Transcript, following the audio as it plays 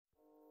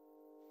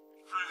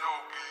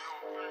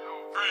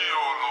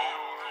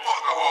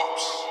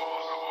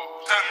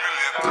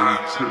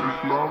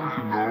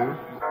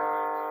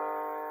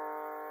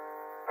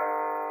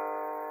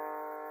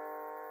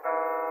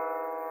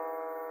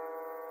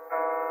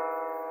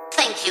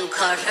Thank you,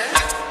 Carter.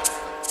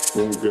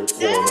 Don't get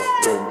caught at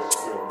fence.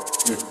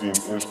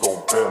 15-inch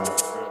don't bend.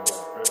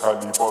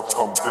 Cali buds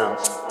come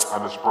dense,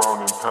 and it's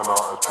brown in 10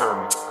 out of 10.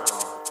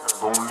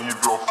 Don't leave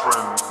your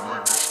friend,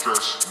 leave you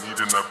stressed,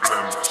 needing a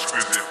blem.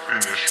 Exquisite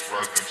finish,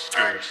 rise them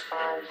skanks. I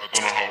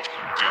don't know how to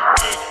get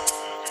dead.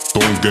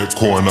 Don't get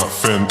caught in that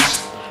fence.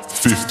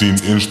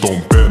 15-inch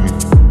don't bend.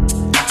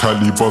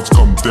 Cali buds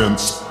come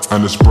dense,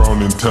 and it's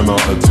brown in 10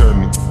 out of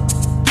 10.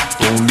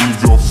 Don't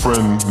leave your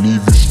friend,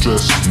 leave you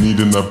stressed,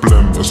 needing a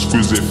blem.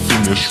 Exquisite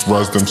finish,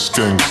 rise them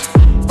skanks.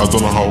 I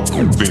don't know how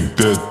to think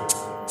dead.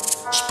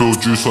 Spill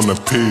juice on the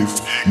pave.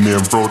 Me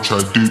and bro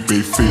try do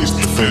bay face.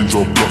 Defend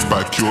your block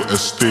back your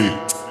estate.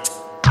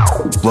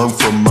 Run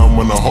from man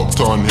when I hopped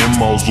on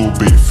him, I was all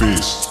bait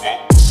faced.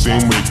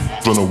 Same way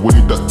run away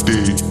that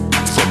day.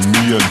 From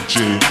me and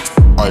Jay,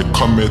 I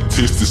come here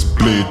taste this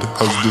blade.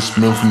 As this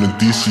man from the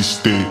DC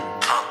state.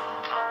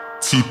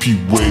 TP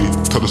way,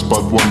 tell this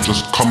bad one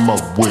just come my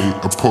way.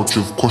 Approach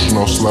with caution,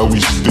 how sly we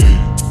stay.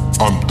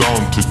 I'm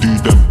down to do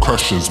them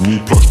crashes.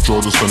 Me plus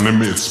Jordan's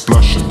unlimited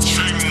splashing.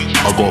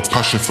 I got a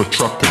passion for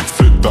trapping.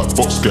 Flip that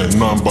box, get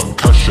nothing but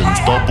cashing.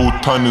 Double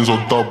tannings or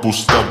double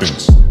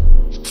stabbings.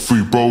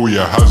 Free bro, we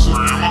a hazard.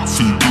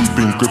 TD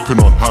been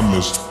gripping on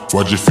hammers.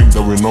 Why do you think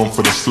that we're known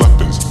for the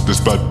slappings? This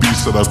bad B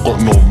said I've got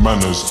no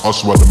manners.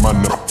 Us why the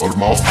man all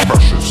my off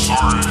crashes.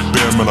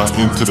 Bare man are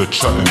into the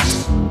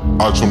chattings.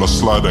 I just wanna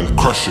slide and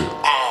crash it.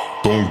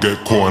 Don't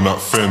get caught in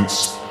that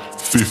fence.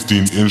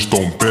 15-inch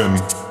don't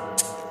bend.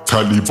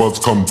 Cali buds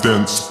come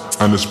dense,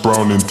 and it's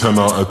brown in 10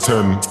 out of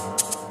 10.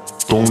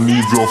 Don't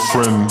leave your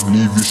friend,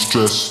 leave you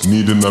stressed,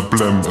 needing a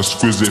blem.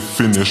 Exquisite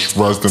finish,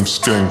 rise them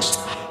skanks.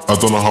 I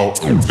don't know how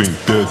I think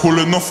dead.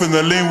 Pulling off in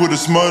the lane with a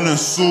smiling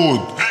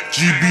sword.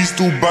 GB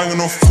still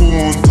banging off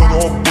corn. Tell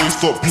the hot boy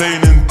stop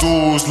playing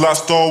indoors. Like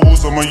Star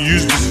Wars, I'ma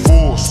use this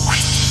force.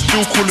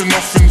 Still calling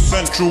off in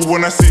Central.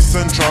 When I say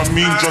Central, I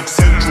mean Drug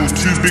Central.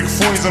 2 big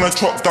 40s and I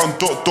chop down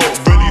dot.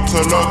 Ready to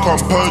lurk, I'm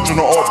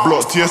purging the art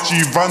block.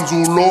 TSG vans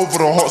all over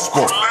the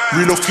hotspot.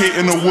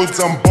 Relocating the woods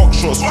and box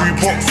shots. 3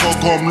 boxer,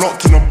 got 'em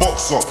locked in a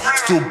box up.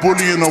 Still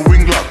bullying a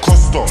wing like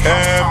Costa.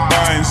 Air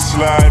bind,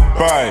 slide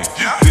by.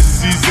 This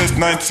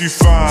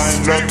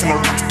CZ925. Lurking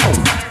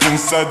the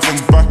sides and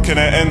back and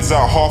it ends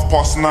at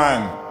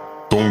 9:30.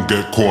 Don't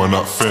get caught in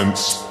that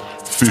fence.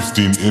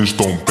 15-inch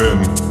don't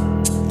bend.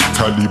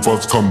 Cali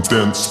buds come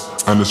dense,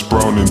 and it's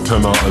brown in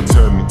 10 out of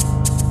 10.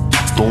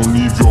 Don't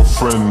leave your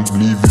friend,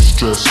 leave you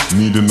stressed,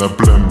 needing a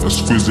blem.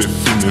 Exquisite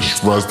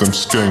finish, rise them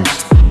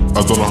skanks.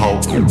 I don't know how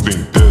to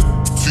think dead.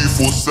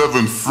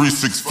 247,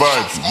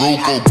 365, roll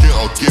go get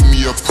out, give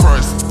me a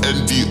price.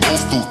 NDO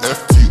still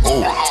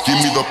FTO. Give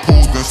me the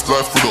pole, then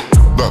slide for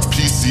the that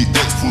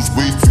PCX was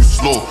way too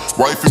slow.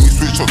 Why for me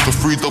switch up to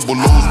 3 double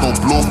O's? No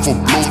blow for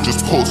blow,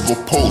 just post for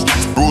post.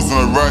 Bros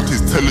on the right is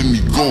telling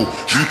me go.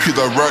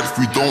 Repeat that right if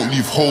we don't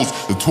leave holes.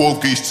 The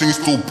 12 gauge thing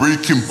still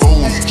breaking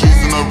bones.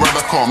 Chasing the right,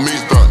 I can't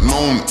make that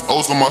known.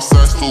 Else on my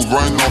side still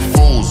riding on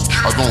foes.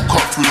 I don't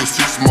cut through the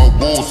 6 of my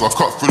walls. I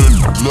cut through the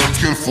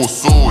lurking for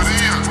souls.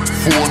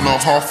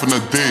 4.5 in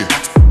a day,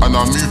 and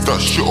I move that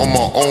shit on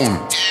my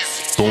own.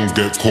 Don't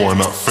get caught in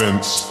that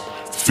fence.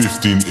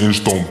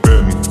 15-inch don't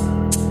bend.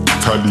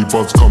 Cali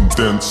buds come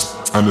dense,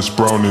 and it's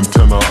brown in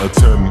 10 out of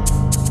 10.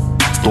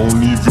 Don't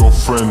leave your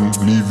friend,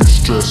 leave you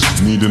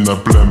stressed, needing a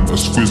blem.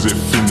 Exquisite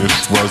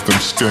finish, rise them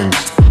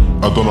skanks.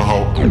 I don't know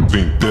how I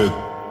think dead.